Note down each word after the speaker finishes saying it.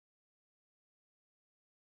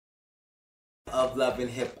of Love and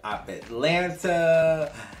Hip Hop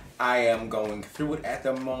Atlanta. I am going through it at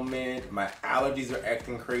the moment. My allergies are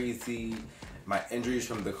acting crazy. My injuries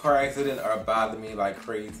from the car accident are bothering me like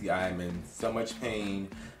crazy. I am in so much pain,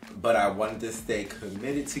 but I wanted to stay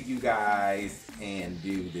committed to you guys and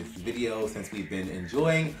do this video since we've been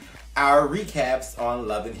enjoying our recaps on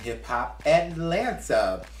Love and Hip Hop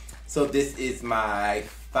Atlanta. So this is my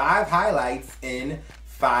 5 highlights in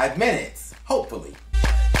 5 minutes, hopefully.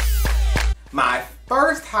 My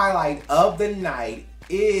first highlight of the night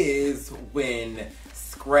is when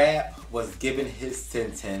Scrap was given his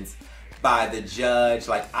sentence by the judge.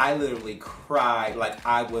 Like, I literally cried like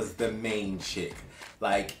I was the main chick.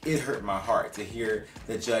 Like, it hurt my heart to hear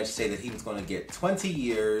the judge say that he was going to get 20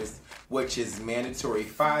 years, which is mandatory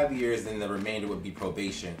 5 years, and the remainder would be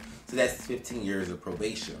probation. So that's 15 years of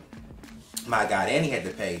probation. My God, and he had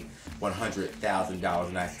to pay $100,000,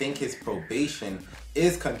 and I think his probation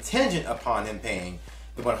is contingent upon him paying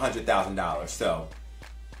the $100,000. So,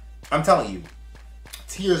 I'm telling you,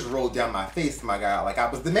 tears rolled down my face, my God, like I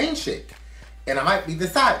was the main chick. And I might be the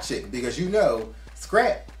side chick, because you know,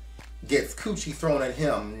 Scrap gets coochie thrown at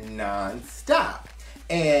him non-stop.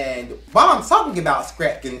 And while I'm talking about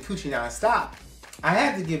Scrap getting coochie non-stop, I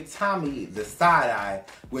had to give Tommy the side eye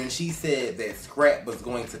when she said that Scrap was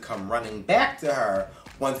going to come running back to her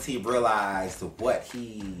once he realized what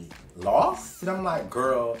he lost. And I'm like,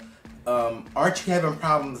 girl, aren't you having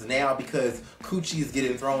problems now because coochie is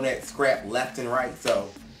getting thrown at Scrap left and right? So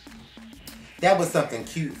that was something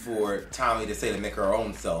cute for Tommy to say to make her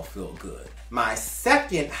own self feel good. My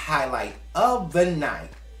second highlight of the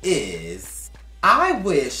night is I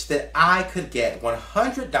wish that I could get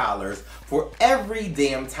 $100 for every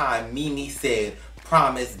damn time Mimi said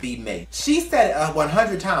promise be made. She said it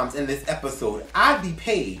 100 times in this episode. I'd be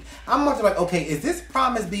paid. I'm wondering, like, okay, is this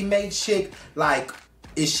promise be made chick, like,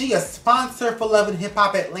 is she a sponsor for Love and Hip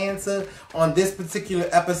Hop Atlanta on this particular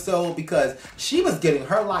episode? Because she was getting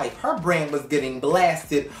her life, her brand was getting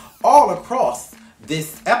blasted all across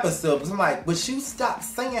this episode. Because I'm like, would you stop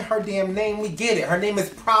saying her damn name? We get it. Her name is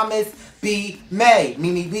Promise Be Made.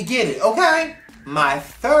 Mimi, we get it, okay? My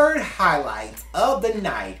third highlight of the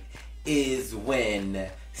night is when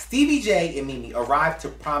Stevie J and Mimi arrived to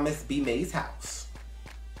Promise Be Made's house.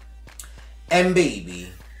 And baby,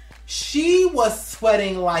 she was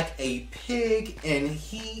sweating like a pig in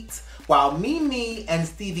heat, while Mimi and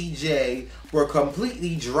Stevie J were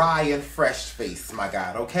completely dry and fresh-faced, my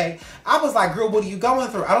God, okay? I was like, girl, what are you going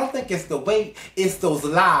through? I don't think it's the weight, it's those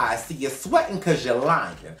lies. See, you're sweating because you're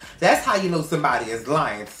lying. That's how you know somebody is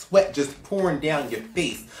lying. Sweat just pouring down your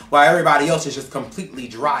face, while everybody else is just completely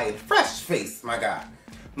dry and fresh-faced, my God.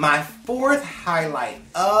 My fourth highlight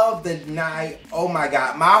of the night, oh my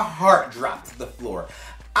God, my heart dropped to the floor.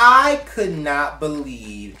 I could not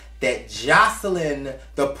believe that Jocelyn,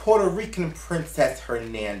 the Puerto Rican Princess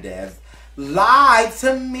Hernandez, lied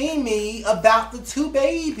to Mimi about the 2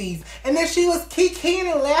 babies. And then she was kikiing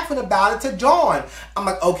and laughing about it to Dawn. I'm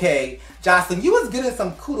like, okay, Jocelyn, you was getting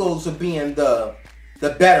some kudos for being the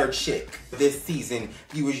better chick this season.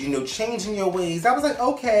 You was, you know, changing your ways. I was like,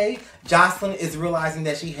 okay, Jocelyn is realizing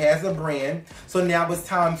that she has a brand. So now it's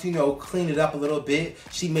time to, you know, clean it up a little bit.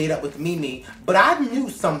 She made up with Mimi. But I knew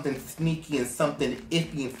something sneaky and something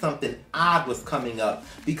iffy and something odd was coming up,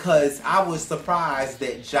 because I was surprised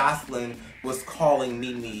that Jocelyn was calling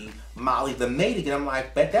Mimi Molly the Maid again. I'm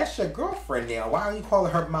like, but that's your girlfriend now. Why are you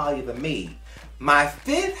calling her Molly the Maid? My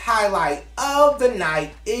fifth highlight of the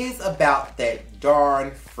night is about that darn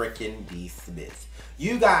frickin' D. Smith.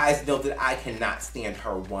 You guys know that I cannot stand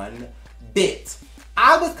her one bit.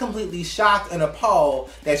 I was completely shocked and appalled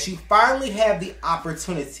that you finally have the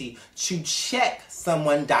opportunity to check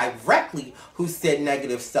someone directly who said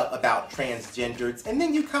negative stuff about transgenders, and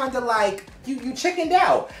then you kind of like, you chickened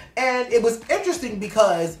out. And it was interesting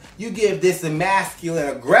because you give this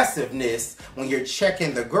masculine aggressiveness when you're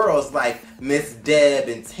checking the girls like Miss Deb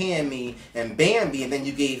and Tammy and Bambi, and then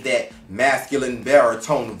you gave that masculine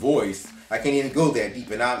baritone voice. I can't even go that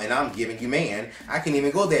deep, and I'm giving you, man, I can't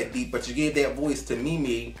even go that deep, but you gave that voice to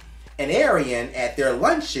Mimi and Arian at their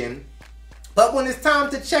luncheon. But when it's time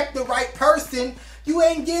to check the right person, you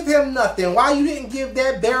ain't give him nothing. Why you didn't give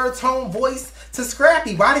that baritone voice to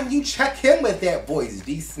Scrappy? Why didn't you check him with that voice,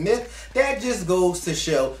 D. Smith? That just goes to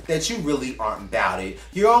show that you really aren't about it.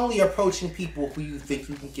 You're only approaching people who you think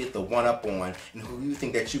you can get the one up on and who you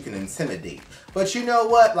think that you can intimidate. But you know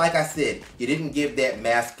what? Like I said, you didn't give that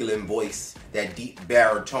masculine voice, that deep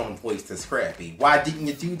baritone voice to Scrappy. Why didn't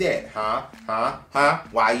you do that? Huh?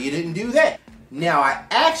 Why you didn't do that? Now, I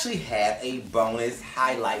actually have a bonus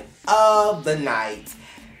highlight of the night.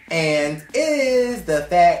 And it is the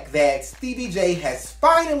fact that Stevie J has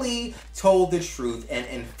finally told the truth and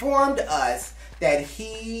informed us that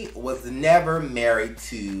he was never married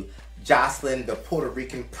to Jocelyn, the Puerto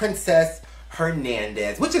Rican princess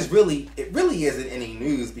Hernandez, which is it really isn't any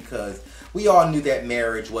news because we all knew that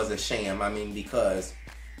marriage was a sham. I mean, because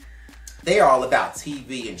they are all about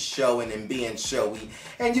TV and showing and being showy.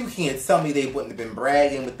 And you can't tell me they wouldn't have been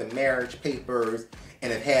bragging with the marriage papers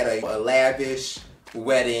and have had a lavish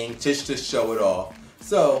wedding just to show it off.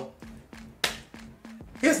 So,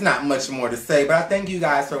 there's not much more to say, but I thank you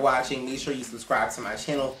guys for watching. Make sure you subscribe to my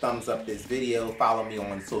channel, thumbs up this video, follow me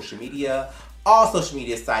on social media, all social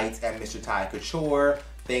media sites at Mr. Ty Couture.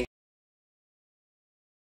 Thank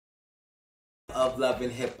you. Of Love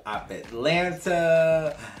and Hip Hop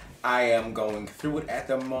Atlanta. I am going through it at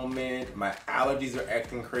the moment. My allergies are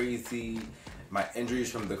acting crazy. My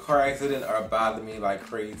injuries from the car accident are bothering me like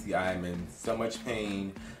crazy. I am in so much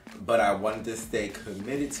pain, but I wanted to stay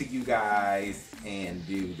committed to you guys and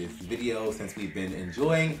do this video since we've been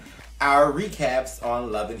enjoying our recaps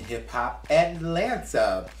on Love and Hip Hop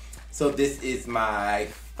Atlanta. So this is my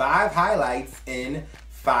 5 highlights in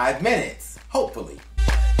 5 minutes, hopefully.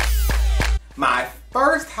 My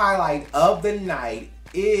first highlight of the night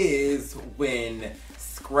is when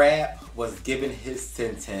Scrap was given his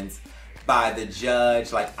sentence by the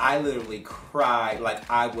judge. Like, I literally cried like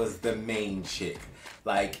I was the main chick.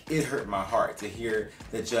 Like, it hurt my heart to hear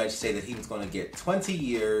the judge say that he was going to get 20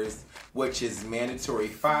 years, which is mandatory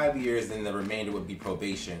 5 years, and the remainder would be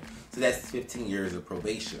probation. So that's 15 years of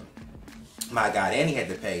probation. My God, and he had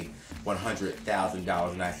to pay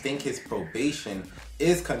 $100,000, and I think his probation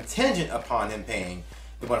is contingent upon him paying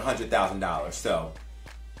the $100,000. So,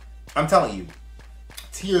 I'm telling you,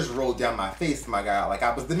 tears rolled down my face, my God, like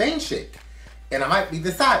I was the main chick. And I might be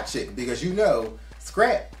the side chick because you know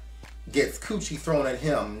Scrap gets coochie thrown at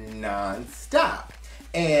him non-stop.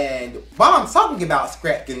 And while I'm talking about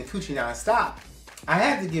Scrap getting coochie non-stop, I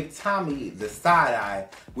had to give Tommy the side eye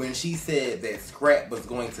when she said that Scrap was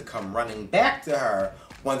going to come running back to her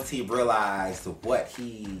once he realized what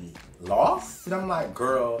he lost. And I'm like,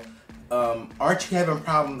 girl, aren't you having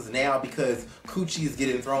problems now because coochie is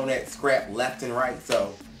getting thrown at Scrap left and right?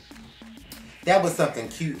 So that was something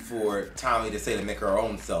cute for Tommy to say to make her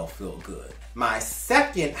own self feel good. My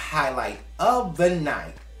second highlight of the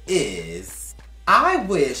night is I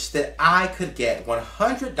wish that I could get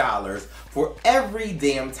 $100 for every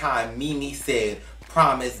damn time Mimi said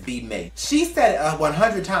promise be made. She said it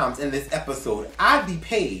 100 times in this episode. I'd be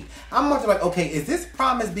paid. I'm wondering, like, okay, is this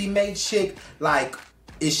promise be made chick, like,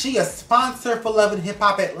 is she a sponsor for Love and Hip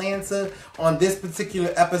Hop Atlanta on this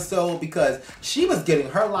particular episode? Because she was getting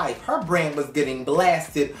her life, her brand was getting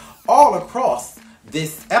blasted all across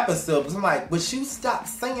this episode. I'm like, would you stop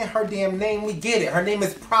saying her damn name? We get it. Her name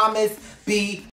is Promise B.